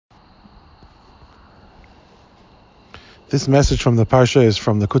This message from the Parsha is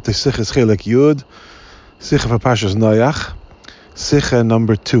from the Kutei Sichos Chelek Yud, Sicha for Parshas Noach, Sicha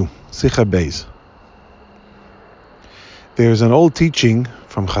number 2, Sicha Beis. There's an old teaching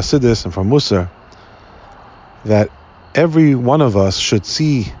from Chassidus and from Musar that every one of us should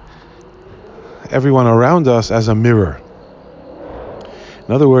see everyone around us as a mirror.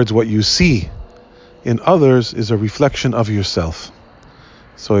 In other words, what you see in others is a reflection of yourself.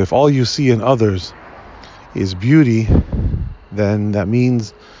 So if all you see in others is beauty, then that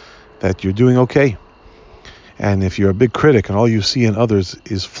means that you're doing okay. And if you're a big critic and all you see in others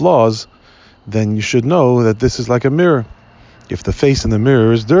is flaws, then you should know that this is like a mirror. If the face in the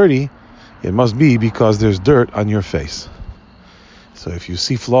mirror is dirty, it must be because there's dirt on your face. So if you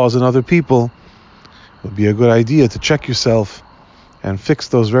see flaws in other people, it would be a good idea to check yourself and fix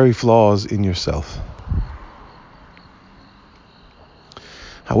those very flaws in yourself.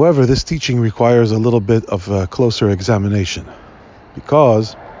 However, this teaching requires a little bit of a closer examination,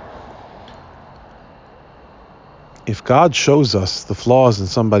 because if God shows us the flaws in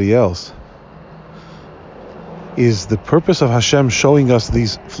somebody else, is the purpose of Hashem showing us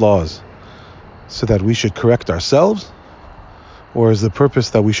these flaws so that we should correct ourselves, or is the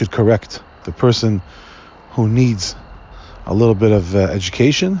purpose that we should correct the person who needs a little bit of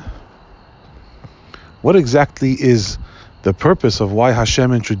education? What exactly is the purpose of why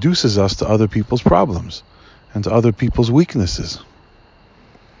Hashem introduces us to other people's problems and to other people's weaknesses?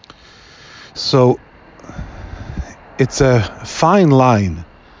 So it's a fine line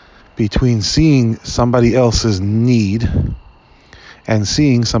between seeing somebody else's need and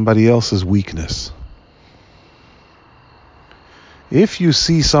seeing somebody else's weakness. If you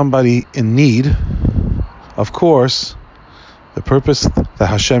see somebody in need, of course, the purpose that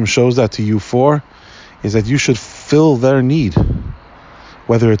Hashem shows that to you for is that you should fill their need,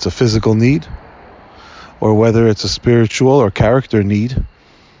 whether it's a physical need or whether it's a spiritual or character need.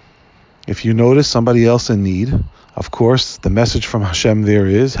 If you notice somebody else in need, of course, the message from Hashem there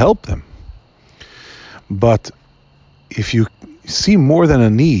is help them. But if you see more than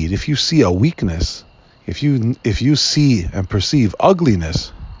a need, if you see a weakness, if you see and perceive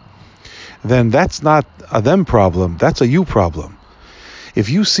ugliness, then that's not a them problem, that's a you problem. If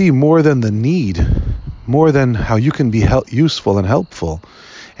you see more than the need, more than how you can be useful and helpful,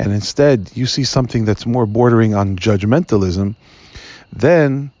 and instead you see something that's more bordering on judgmentalism,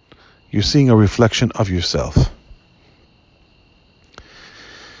 then you're seeing a reflection of yourself.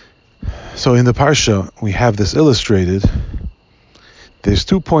 So in the Parsha, we have this illustrated. There's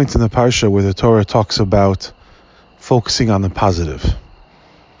 2 points in the Parsha where the Torah talks about focusing on the positive.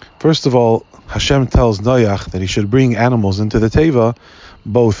 First of all, Hashem tells Noach that he should bring animals into the Teva,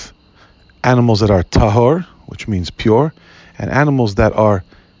 both animals that are tahor, which means pure, and animals that are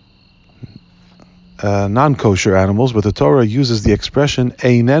non-kosher animals, but the Torah uses the expression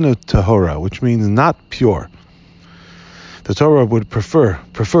einenu tahora, which means not pure. The Torah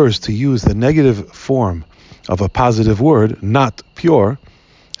prefers to use the negative form of a positive word, not pure,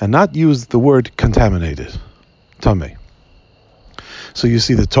 and not use the word contaminated, tameh. So you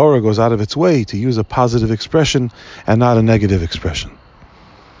see the Torah goes out of its way to use a positive expression and not a negative expression.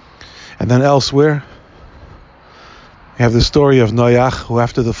 And then elsewhere, we have the story of Noach, who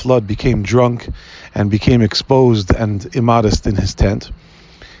after the flood became drunk and became exposed and immodest in his tent.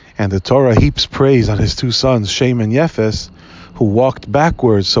 And the Torah heaps praise on his 2 sons, Shem and Yefes, who walked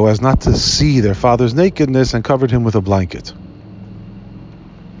backwards so as not to see their father's nakedness and covered him with a blanket.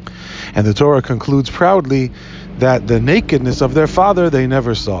 And the Torah concludes proudly that the nakedness of their father they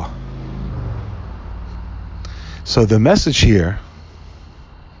never saw. So the message here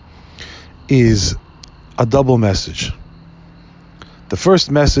is a double message. The first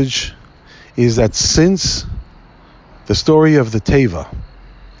message is that since the story of the Teva,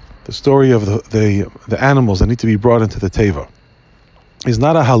 the story of the animals that need to be brought into the Teva, is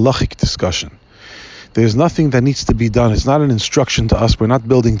not a halachic discussion. There's nothing that needs to be done. It's not an instruction to us. We're not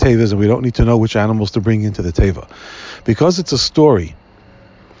building Tevas and we don't need to know which animals to bring into the Teva. Because it's a story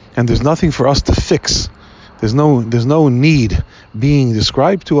and there's nothing for us to fix, there's no need being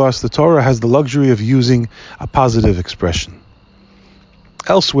described to us, the Torah has the luxury of using a positive expression.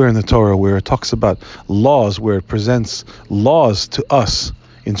 Elsewhere in the Torah, where it talks about laws, where it presents laws to us,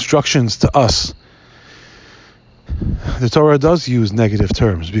 instructions to us, the Torah does use negative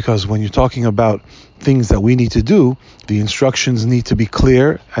terms, because when you're talking about things that we need to do, the instructions need to be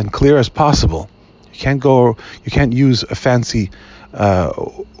clear and clear as possible. You can't use a fancy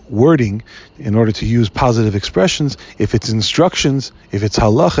wording in order to use positive expressions. If it's instructions, if it's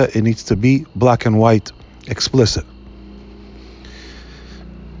halacha, it needs to be black and white, explicit.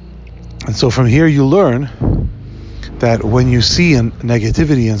 And so from here you learn that when you see a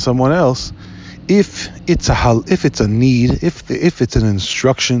negativity in someone else, if it's a need, if it's an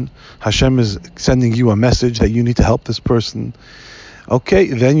instruction, Hashem is sending you a message that you need to help this person, okay,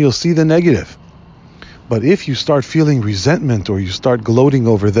 then you'll see the negative. But if you start feeling resentment or you start gloating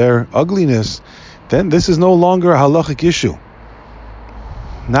over their ugliness, then this is no longer a halachic issue.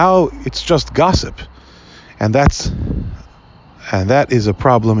 Now it's just gossip, and that is a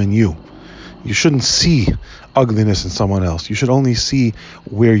problem in you. You shouldn't see ugliness in someone else. You should only see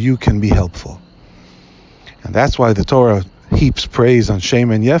where you can be helpful. And that's why the Torah heaps praise on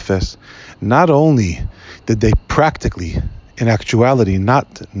Shem and Yefes. Not only did they practically, in actuality,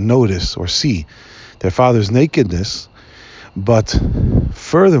 not notice or see their father's nakedness, but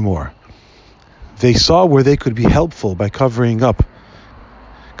furthermore, they saw where they could be helpful by covering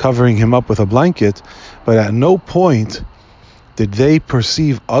him up with a blanket, but at no point did they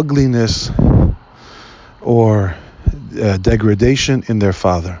perceive ugliness or degradation in their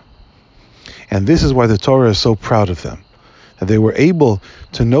father. And this is why the Torah is so proud of them, that they were able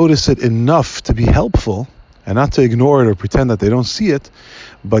to notice it enough to be helpful and not to ignore it or pretend that they don't see it,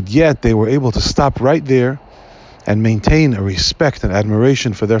 but yet they were able to stop right there and maintain a respect and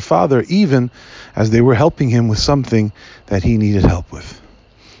admiration for their father, even as they were helping him with something that he needed help with.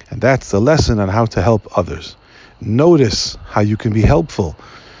 And that's the lesson on how to help others. Notice how you can be helpful,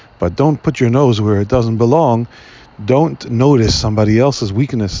 but don't put your nose where it doesn't belong. Don't notice somebody else's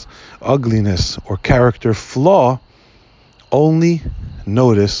weakness, ugliness, or character flaw. Only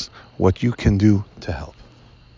notice what you can do to help.